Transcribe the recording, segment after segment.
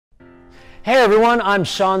Hey everyone, I'm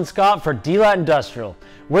Sean Scott for Deelat Industrial.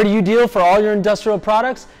 Where do you deal for all your industrial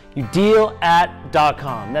products? You deal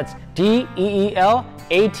at.com. That's DEELAT.com.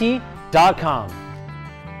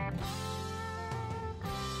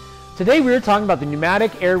 Today we are talking about the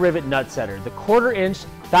Pneumatic Air Rivet Nut Setter, the 1/4 inch,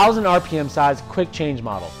 1000 RPM size quick change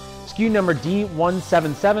model. SKU number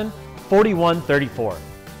D1774134.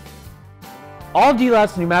 All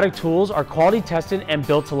Deelat's pneumatic tools are quality tested and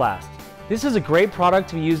built to last. This is a great product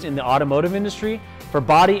to be used in the automotive industry for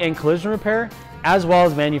body and collision repair, as well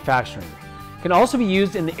as manufacturing. It can also be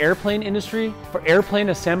used in the airplane industry for airplane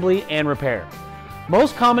assembly and repair.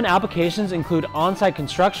 Most common applications include on-site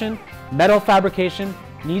construction, metal fabrication,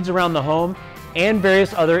 needs around the home, and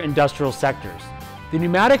various other industrial sectors. The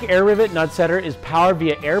Pneumatic Air Rivet Nut Setter is powered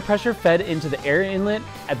via air pressure fed into the air inlet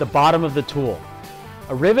at the bottom of the tool.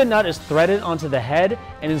 A rivet nut is threaded onto the head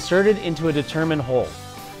and inserted into a determined hole.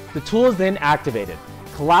 The tool is then activated,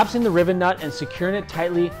 collapsing the rivet nut and securing it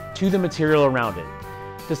tightly to the material around it.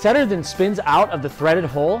 The setter then spins out of the threaded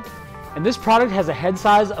hole, and this product has a head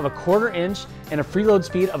size of a 1/4 inch and a freeload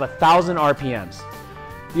speed of 1000 RPMs.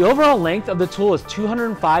 The overall length of the tool is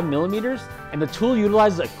 205 millimeters, and the tool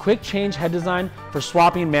utilizes a quick change head design for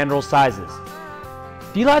swapping mandrel sizes.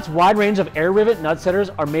 Deelat's wide range of air rivet nut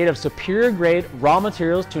setters are made of superior grade raw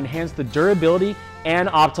materials to enhance the durability and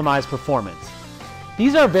optimize performance.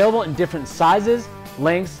 These are available in different sizes,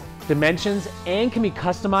 lengths, dimensions, and can be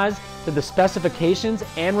customized to the specifications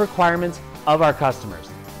and requirements of our customers.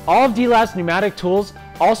 All of Deelat's pneumatic tools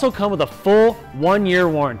also come with a full 1-year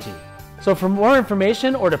warranty. So for more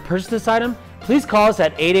information or to purchase this item, please call us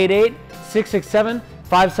at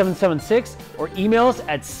 888-667-5776 or email us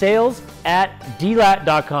at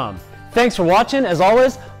sales@deelat.com. Thanks for watching. As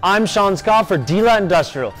always, I'm Sean Scott for Deelat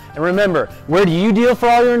Industrial. And remember, where do you deal for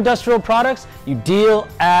all your industrial products? You deal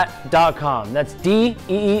at.com. That's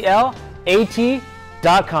DEELAT.com.